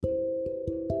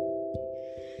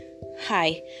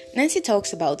Hi, Nancy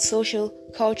talks about social,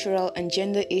 cultural, and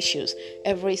gender issues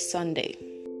every Sunday.